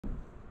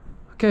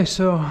Okay,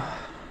 so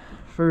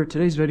for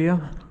today's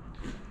video,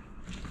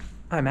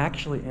 I'm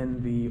actually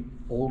in the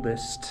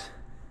oldest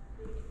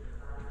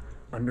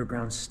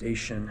underground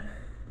station .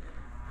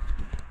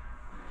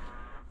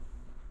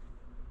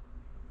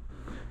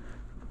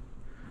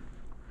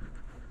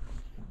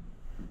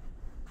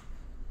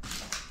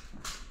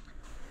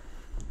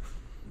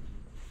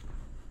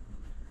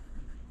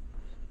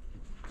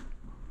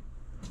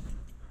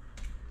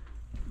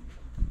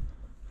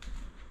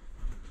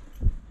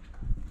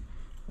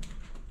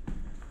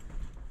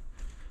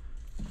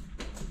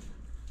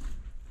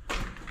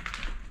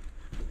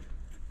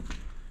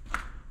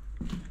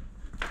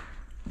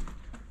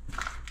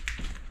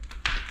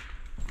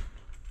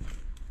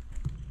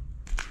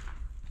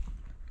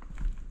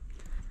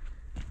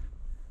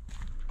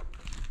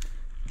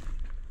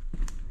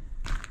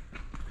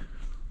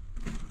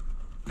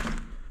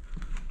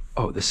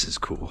 Oh, this is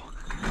cool.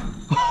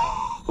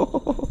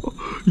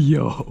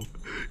 Yo.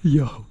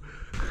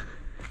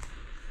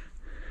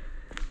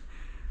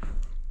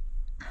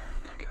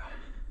 Okay.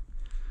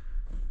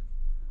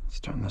 Let's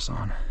turn this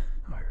on.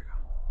 Oh, here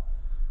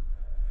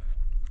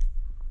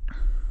we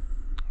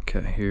go.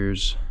 Okay,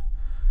 here's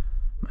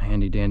my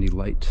handy dandy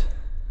light.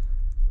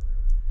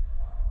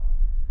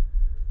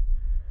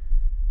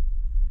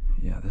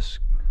 Yeah, this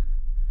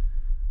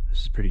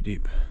is pretty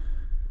deep.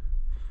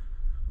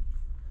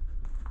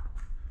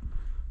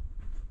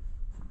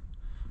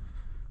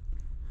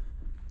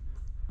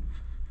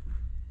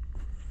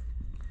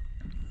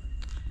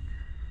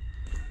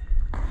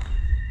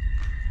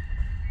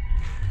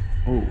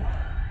 Oh.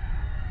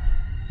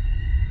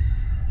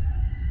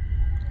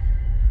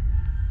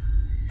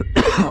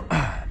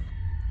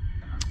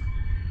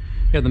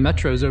 Yeah, the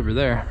metro's over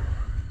there.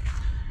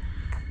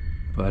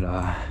 But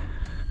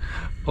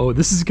oh,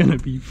 this is gonna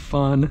be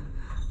fun.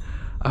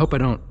 I hope I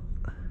don't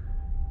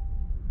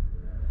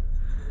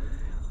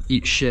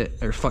eat shit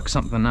or fuck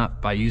something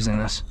up by using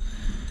this,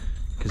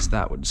 because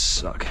that would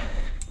suck.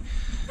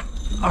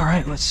 All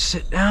right, let's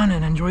sit down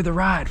and enjoy the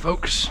ride,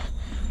 folks.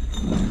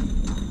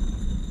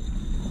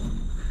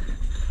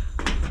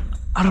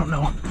 I don't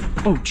know.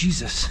 Oh,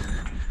 Jesus.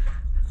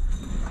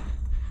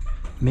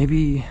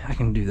 Maybe I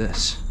can do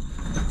this.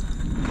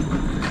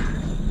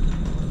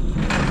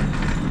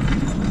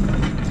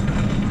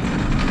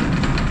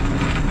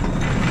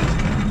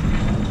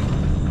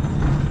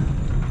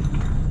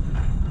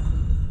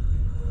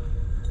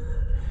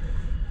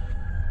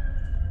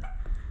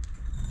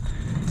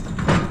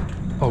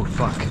 Oh,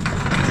 fuck.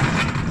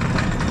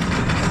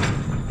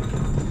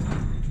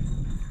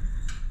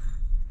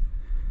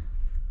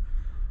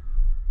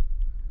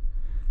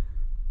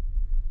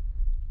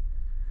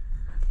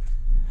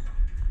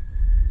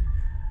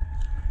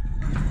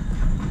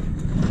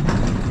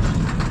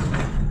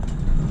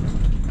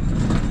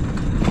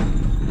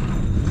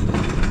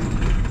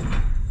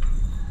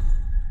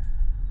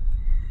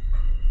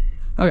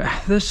 Okay,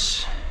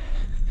 this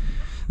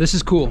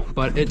is cool,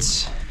 but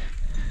it's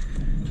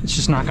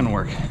just not gonna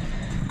work.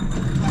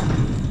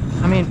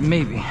 I mean,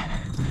 maybe.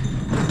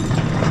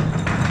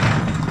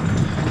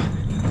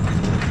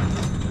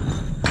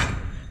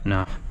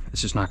 No,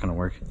 it's just not gonna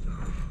work.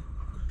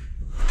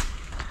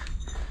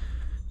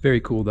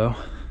 Very cool though.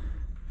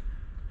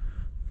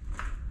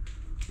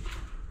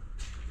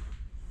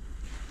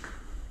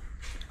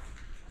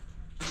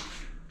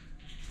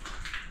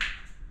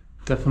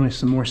 Definitely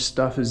some more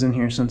stuff is in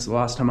here since the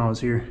last time I was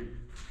here.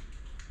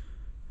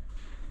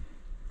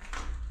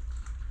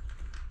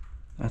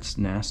 That's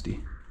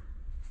nasty.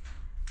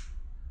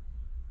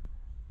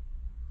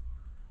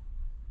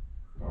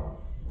 You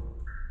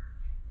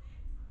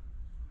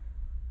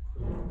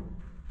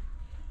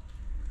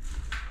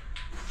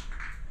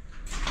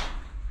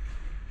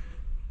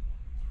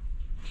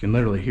can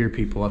literally hear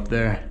people up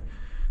there.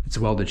 It's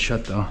welded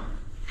shut though.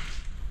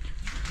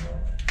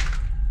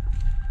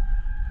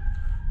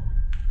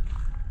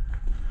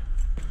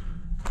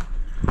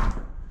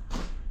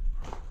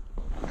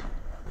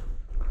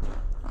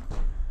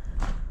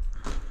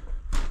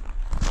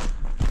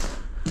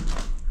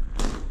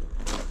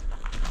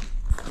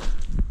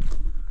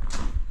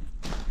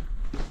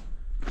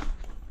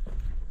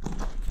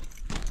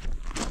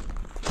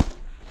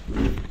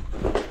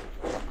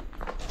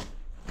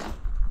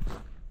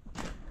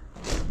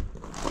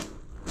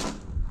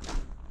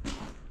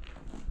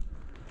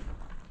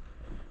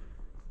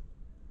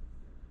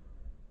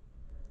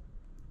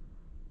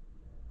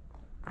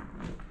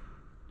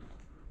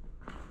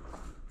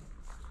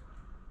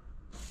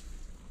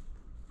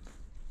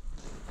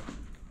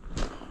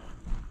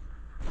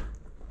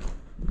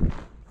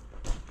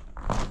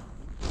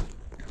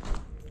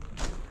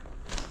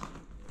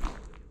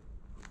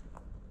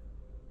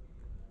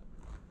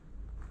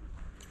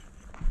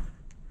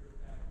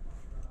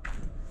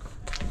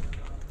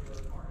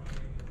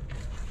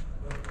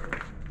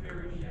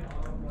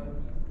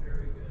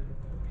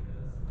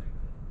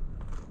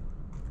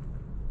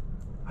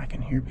 I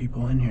can hear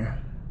people in here.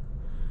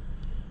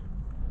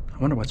 I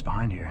wonder what's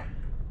behind here.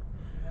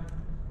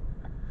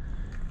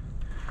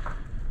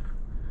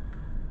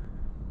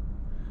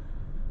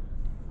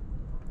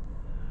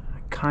 I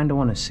kind of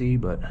want to see,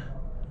 but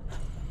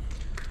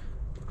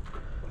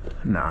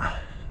nah,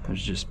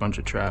 there's just a bunch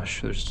of trash.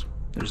 There's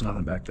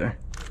nothing back there.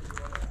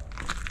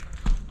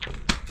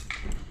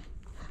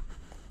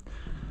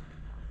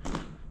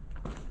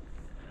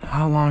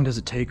 How long does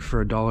it take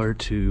for a dollar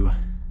to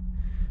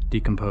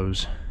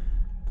decompose?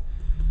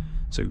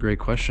 It's a great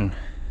question.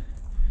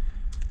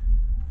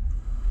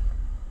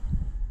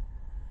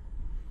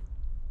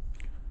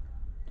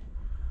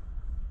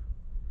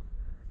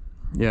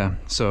 Yeah,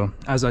 so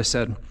as I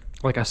said,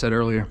 like I said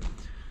earlier,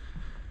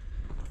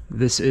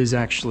 this is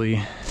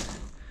actually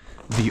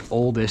the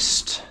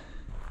oldest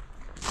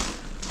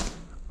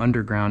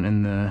underground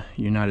in the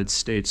United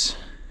States.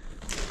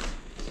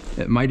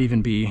 It might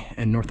even be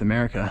in North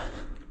America.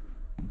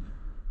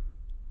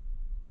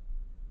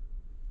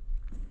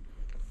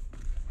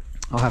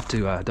 I'll have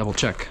to double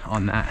check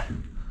on that.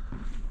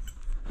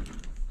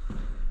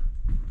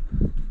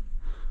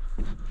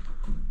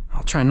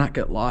 I'll try and not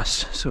get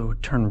lost, so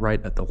turn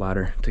right at the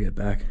ladder to get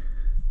back.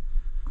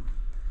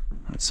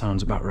 That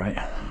sounds about right.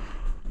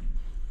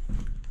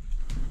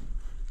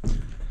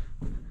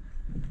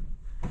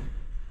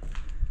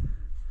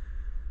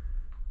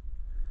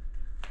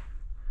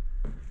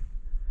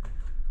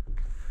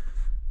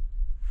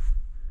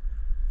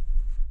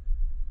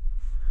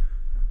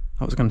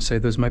 I was gonna say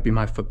those might be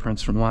my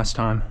footprints from last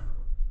time,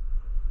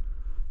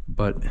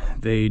 but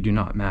they do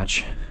not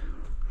match.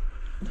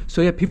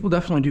 So yeah, people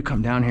definitely do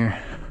come down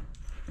here,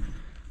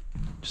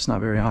 just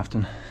not very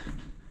often.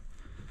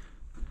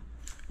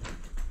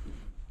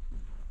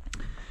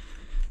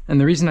 And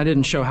the reason I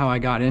didn't show how I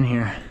got in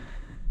here,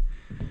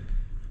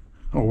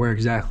 or where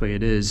exactly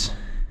it is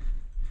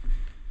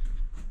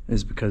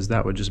because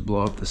that would just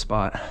blow up the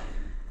spot.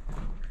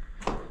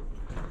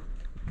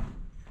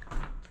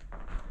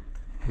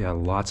 Yeah,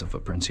 lots of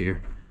footprints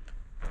here.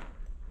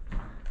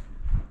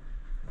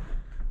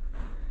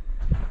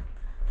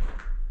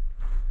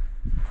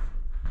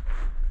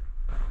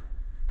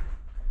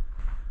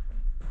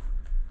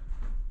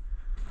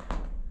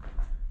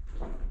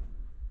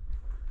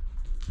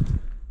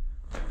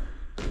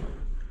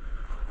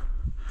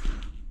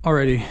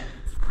 Alrighty.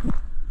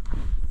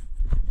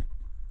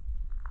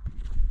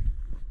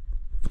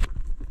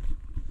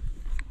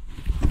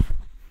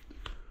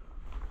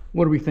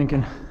 What are we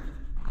thinking?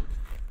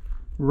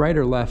 Right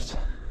or left?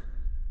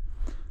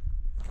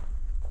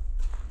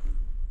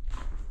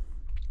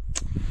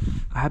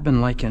 I have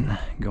been liking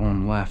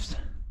going left.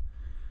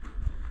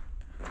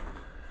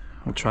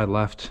 We'll try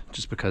left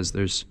just because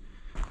there's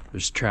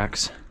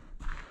tracks.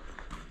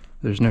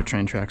 There's no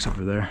train tracks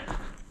over there.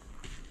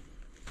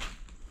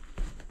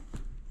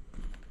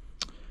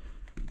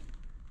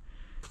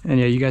 And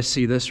yeah, you guys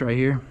see this right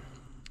here?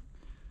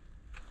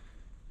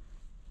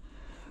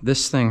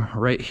 This thing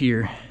right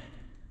here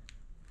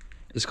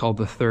is called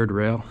the third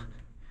rail.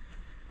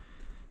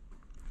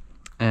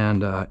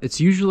 And it's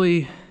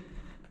usually...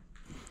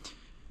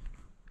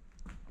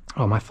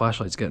 Oh, my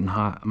flashlight's getting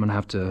hot. I'm gonna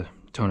have to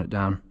tone it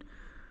down.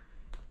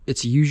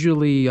 It's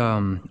usually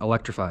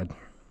electrified.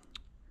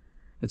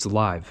 It's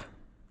live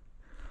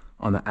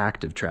on the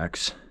active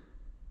tracks.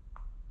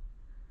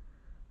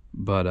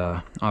 But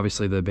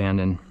obviously the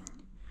abandoned,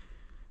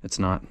 it's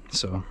not,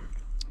 so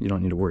you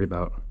don't need to worry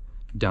about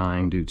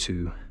dying due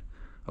to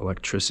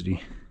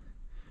electricity.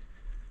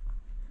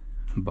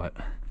 But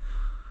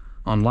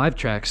on live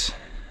tracks,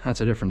 that's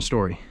a different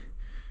story.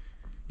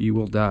 You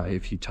will die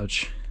if you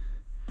touch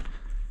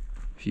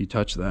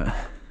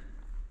that.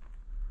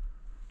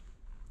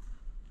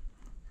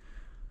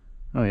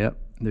 Oh yep,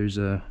 there's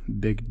a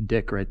big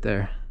dick right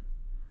there.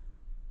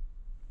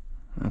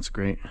 That's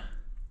great.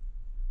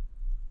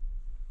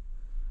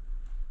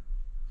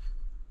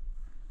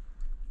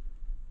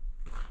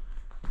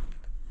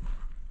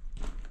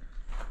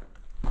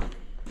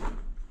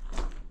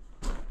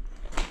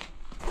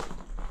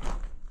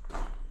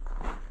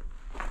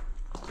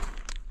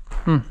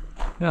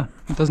 Yeah,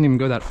 it doesn't even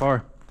go that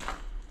far.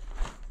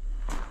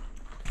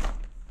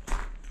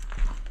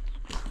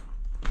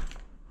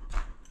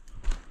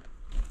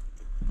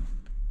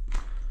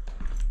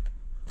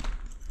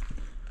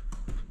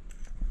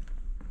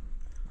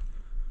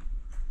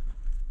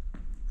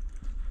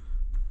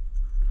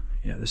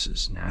 Yeah, this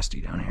is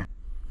nasty down here.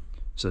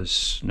 It says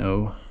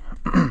snow.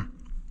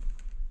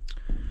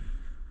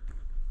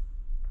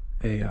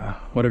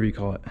 Whatever you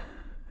call it.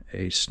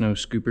 A snow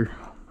scooper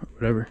or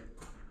whatever.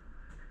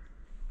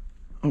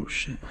 Oh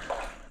shit.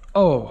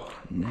 Oh,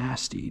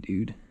 nasty,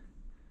 dude.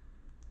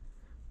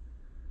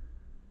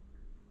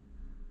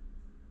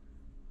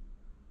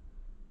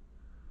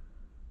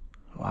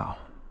 Wow.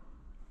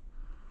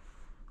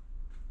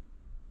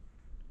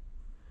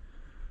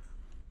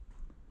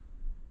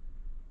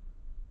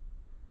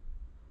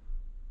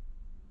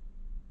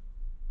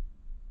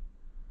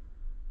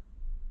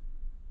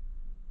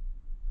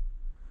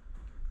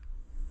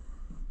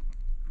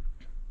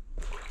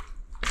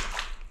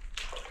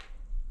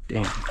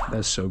 Damn,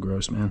 that's so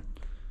gross, man.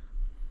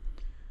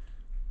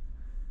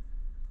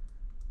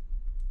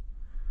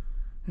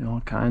 You know,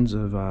 all kinds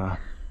of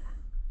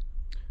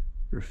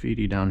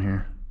graffiti down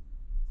here.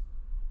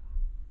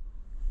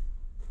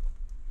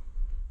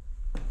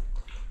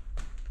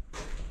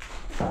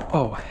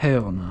 Oh,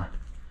 hell no.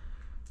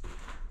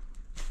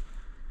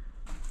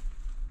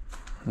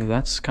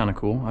 That's kind of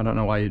cool. I don't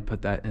know why you'd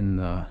put that in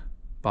the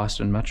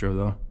Boston Metro,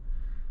 though.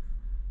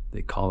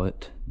 They call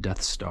it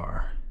Death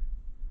Star.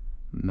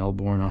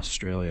 Melbourne,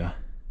 Australia.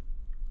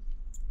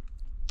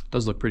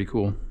 Does look pretty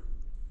cool.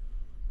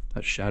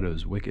 That shadow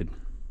is wicked.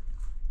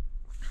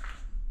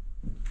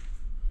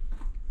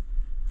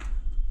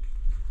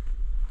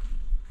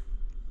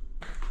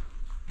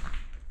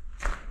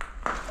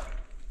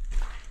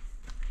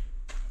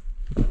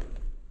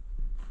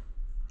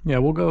 Yeah,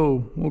 we'll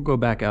go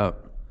back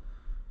out.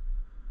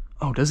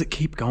 Oh, does it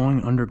keep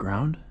going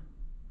underground?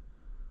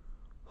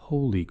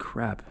 Holy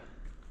crap.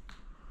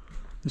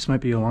 This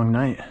might be a long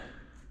night.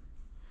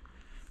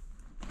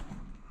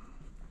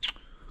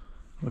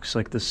 Looks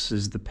like this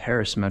is the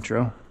Paris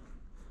Metro.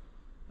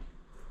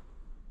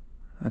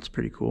 That's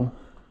pretty cool.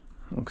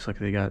 Looks like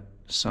they got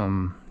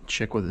some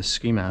chick with a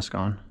ski mask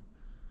on.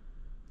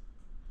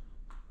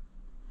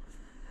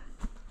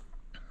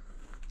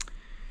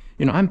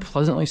 You know, I'm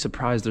pleasantly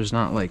surprised there's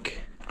not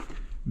like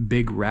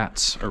big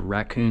rats or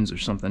raccoons or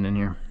something in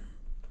here.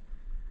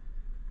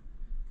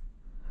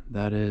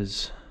 That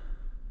is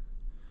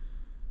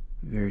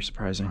very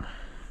surprising.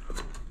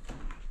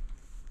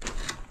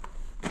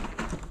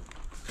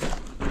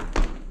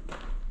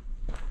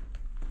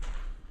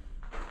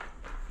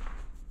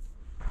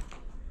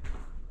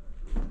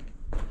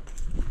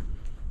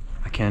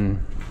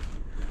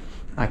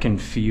 I can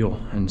feel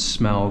and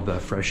smell the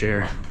fresh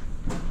air.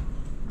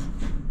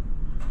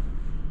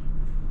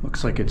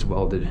 Looks like it's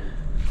welded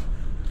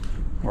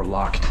or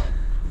locked.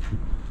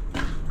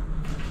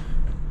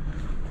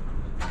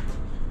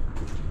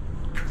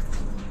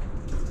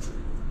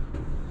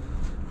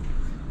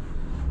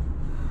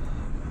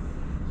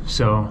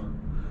 So,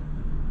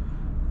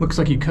 looks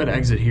like you could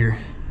exit here,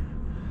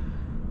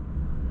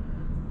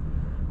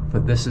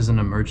 but this is an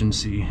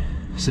emergency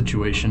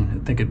situation.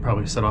 I think it'd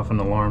probably set off an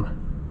alarm,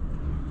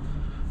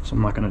 so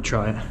I'm not gonna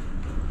try it.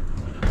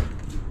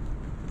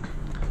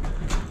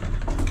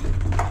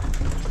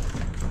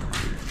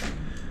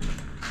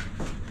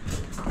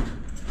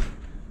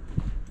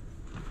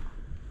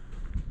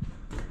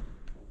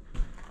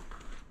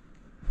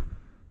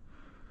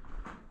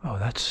 Oh,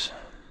 that's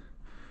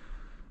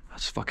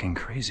fucking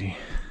crazy.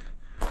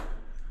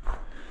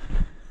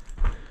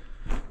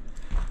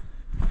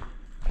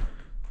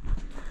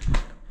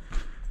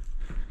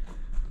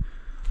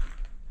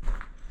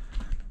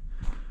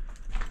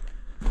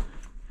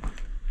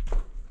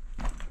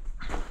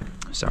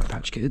 Sour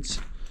Patch Kids.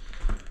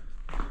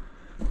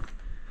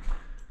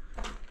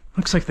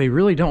 Looks like they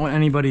really don't want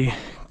anybody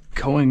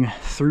going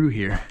through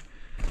here.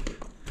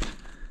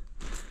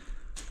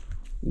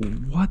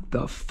 What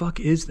the fuck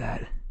is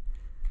that?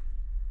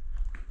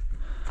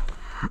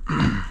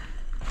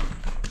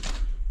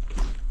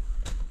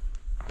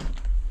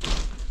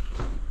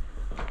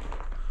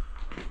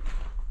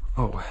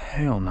 Oh,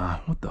 hell nah.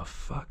 What the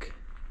fuck?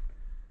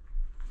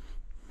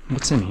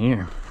 What's in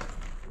here?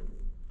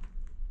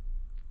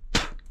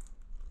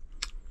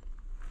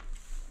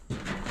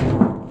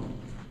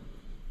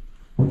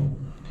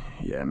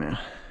 Yeah, man.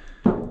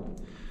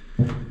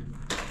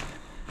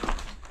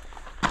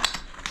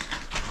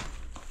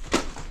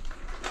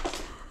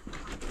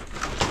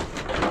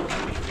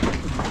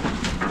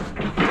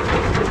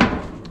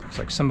 Looks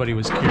like somebody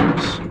was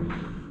curious.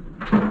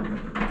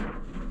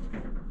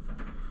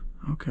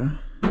 Okay.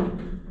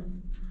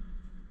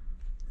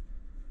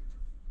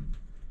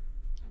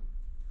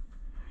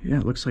 Yeah,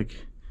 it looks like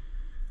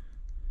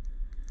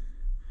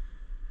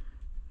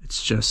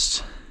it's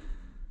just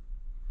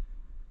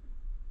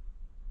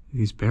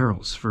these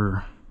barrels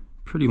for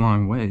pretty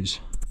long ways.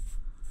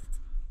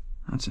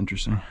 That's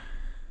interesting.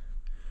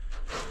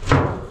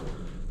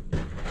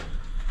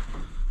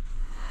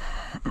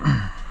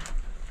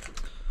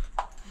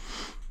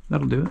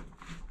 That'll do it.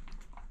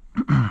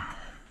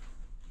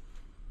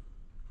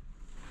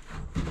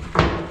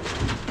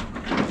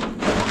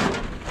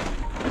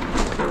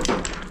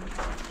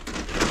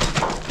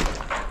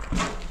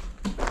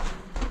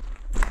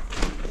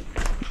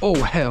 Oh,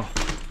 hell.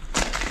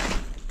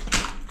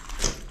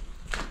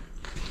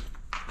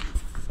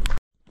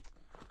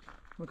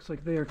 Looks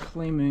like they are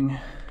claiming,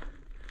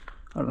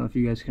 I don't know if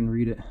you guys can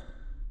read it.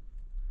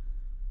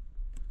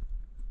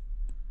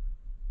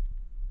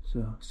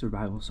 So,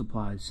 survival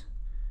supplies,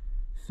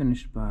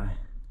 finished by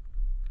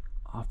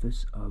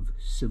Office of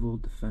Civil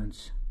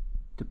Defense,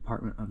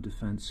 Department of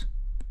Defense,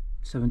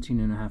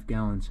 17.5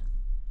 gallons.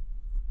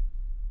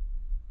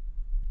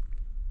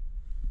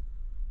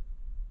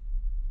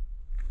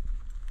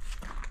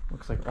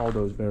 Looks like all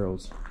those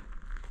barrels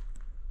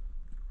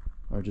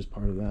are just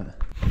part of that.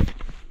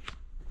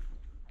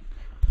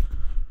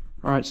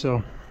 Alright,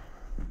 so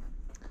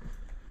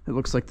it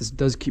looks like this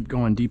does keep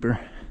going deeper.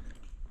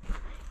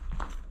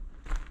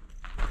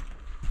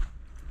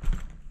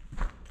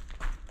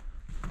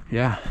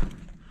 Yeah.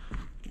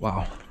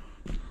 Wow.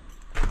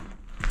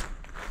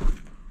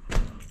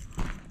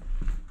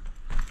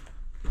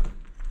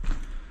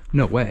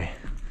 No way.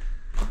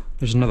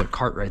 There's another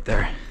cart right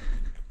there.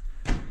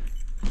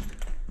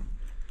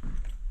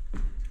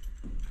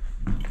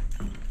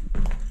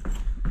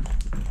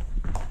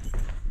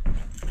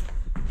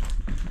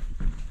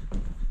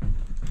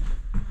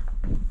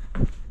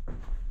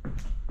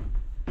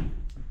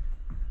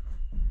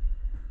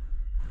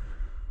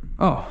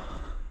 Oh,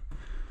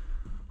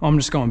 I'm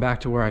just going back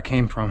to where I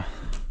came from.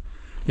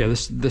 Yeah,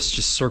 this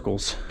just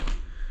circles.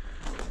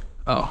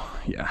 Oh,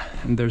 yeah,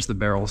 and there's the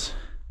barrels.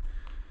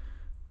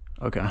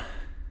 Okay.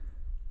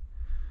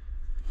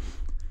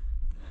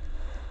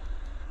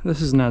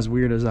 This isn't as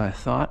weird as I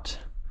thought.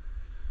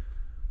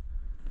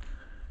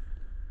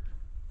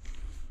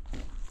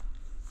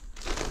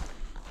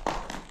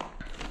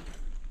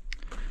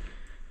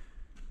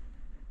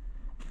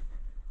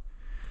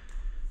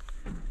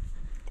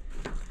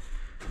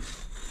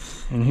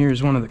 And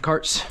here's one of the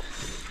carts.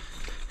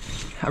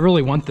 I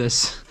really want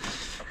this.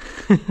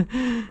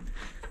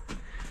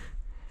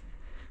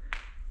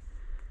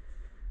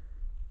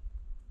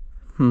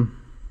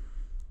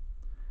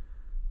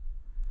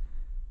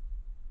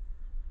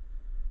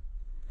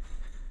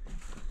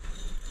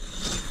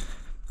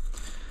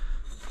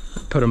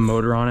 Put a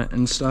motor on it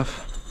and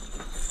stuff.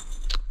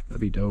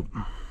 That'd be dope.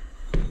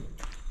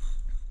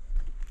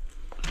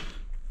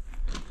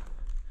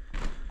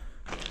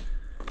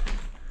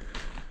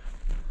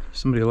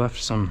 Somebody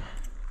left some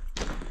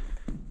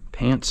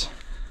pants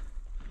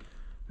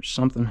or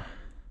something.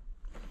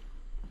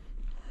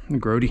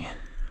 Grody.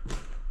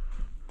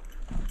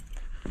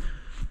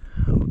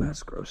 Oh,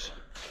 that's gross.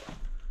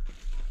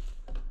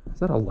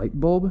 Is that a light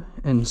bulb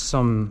and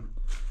some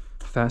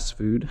fast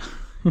food?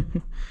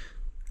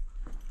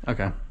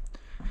 Okay.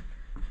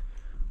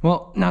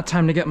 Well, now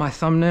time to get my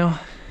thumbnail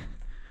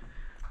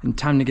and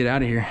time to get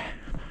out of here.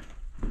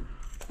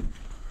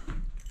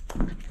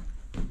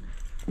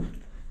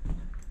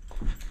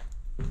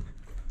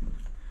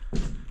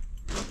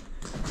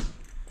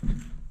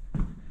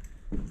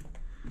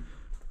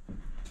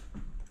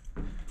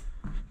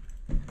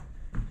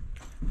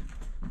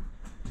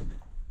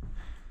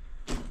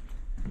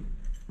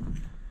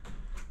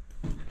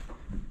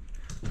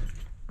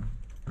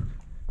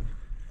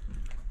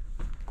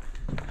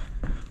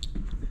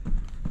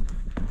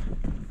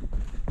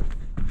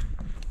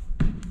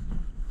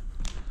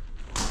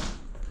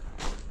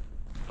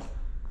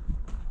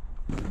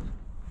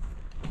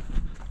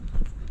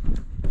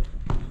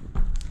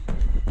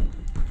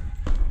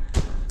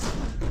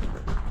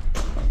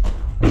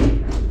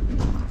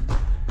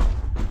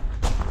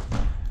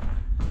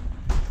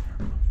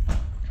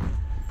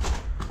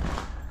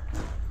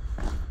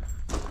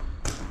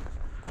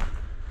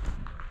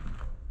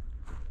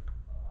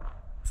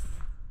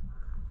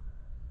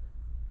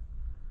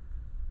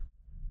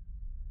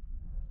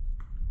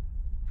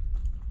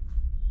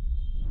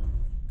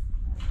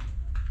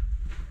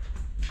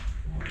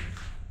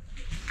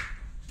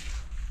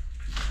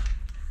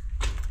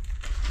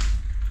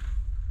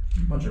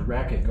 Bunch of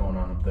racket going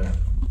on up there.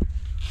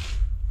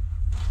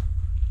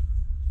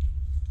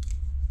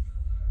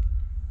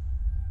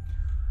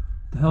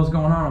 What the hell's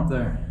going on up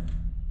there?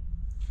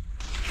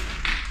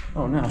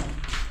 Oh no.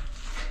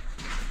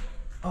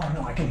 Oh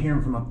no, I can hear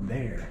him from up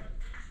there.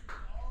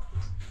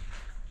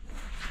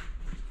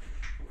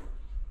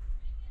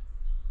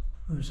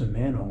 There's a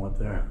manhole up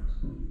there.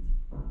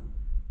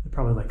 They're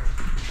probably like,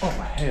 oh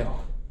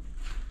hell.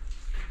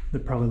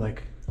 They're probably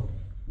like,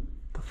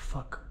 the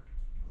fuck?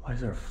 Why is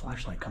there a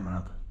flashlight coming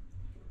up?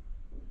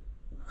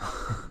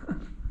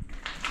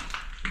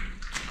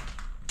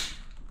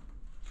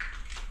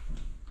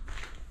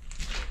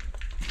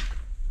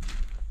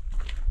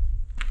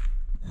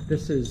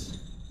 This is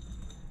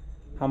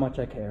how much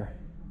I care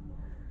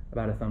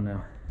about a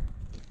thumbnail.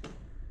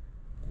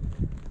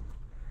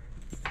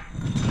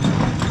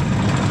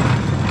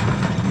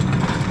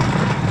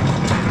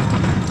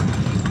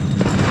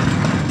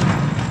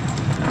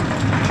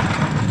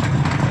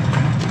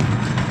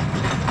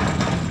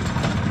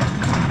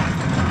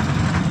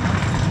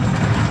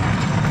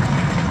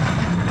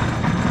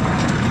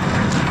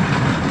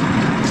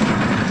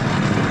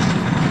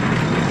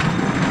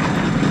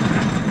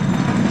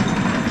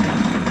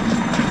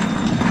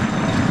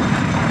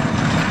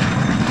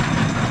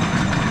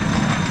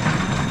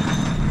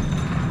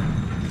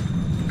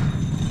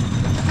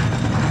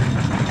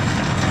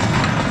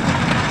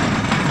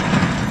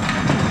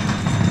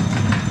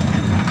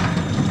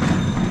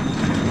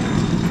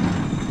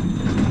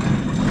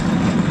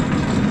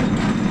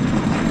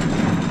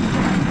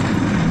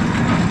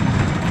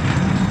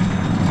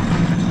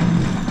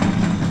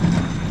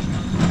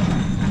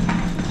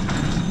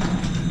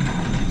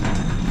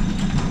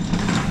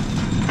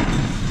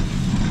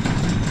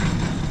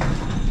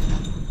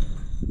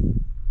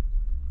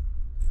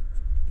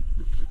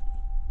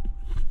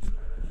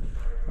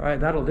 All right,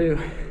 that'll do.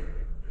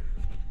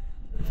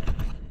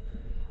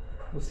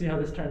 We'll see how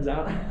this turns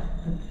out.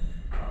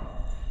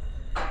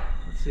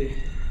 Let's see.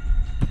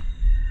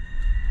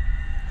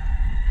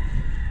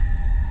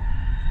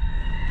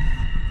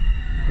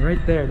 Right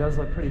there does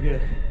look pretty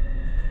good.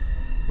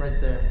 Right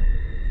there.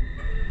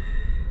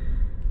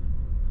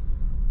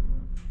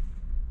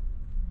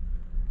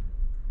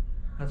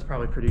 That's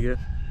probably pretty good.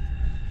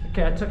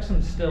 Okay, I took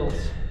some stills,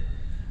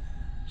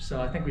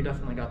 so I think we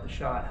definitely got the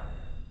shot.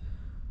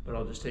 But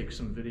I'll just take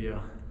some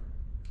video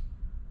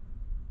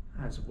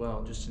as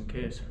well, just in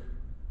case.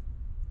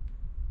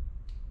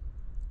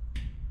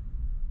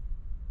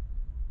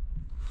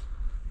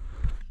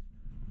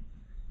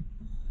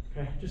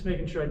 just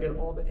making sure I get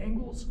all the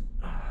angles.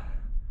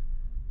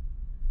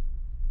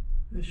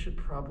 This should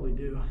probably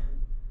do.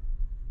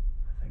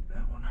 I think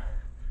that one will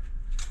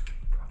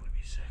probably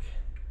be sick.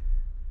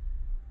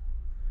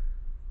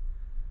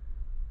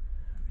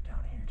 Maybe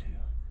down here too.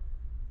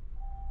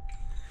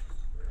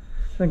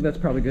 I think that's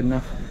probably good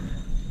enough.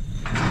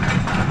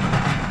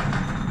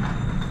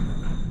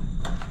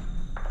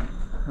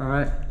 All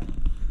right.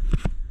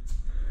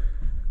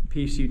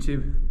 Peace,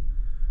 YouTube.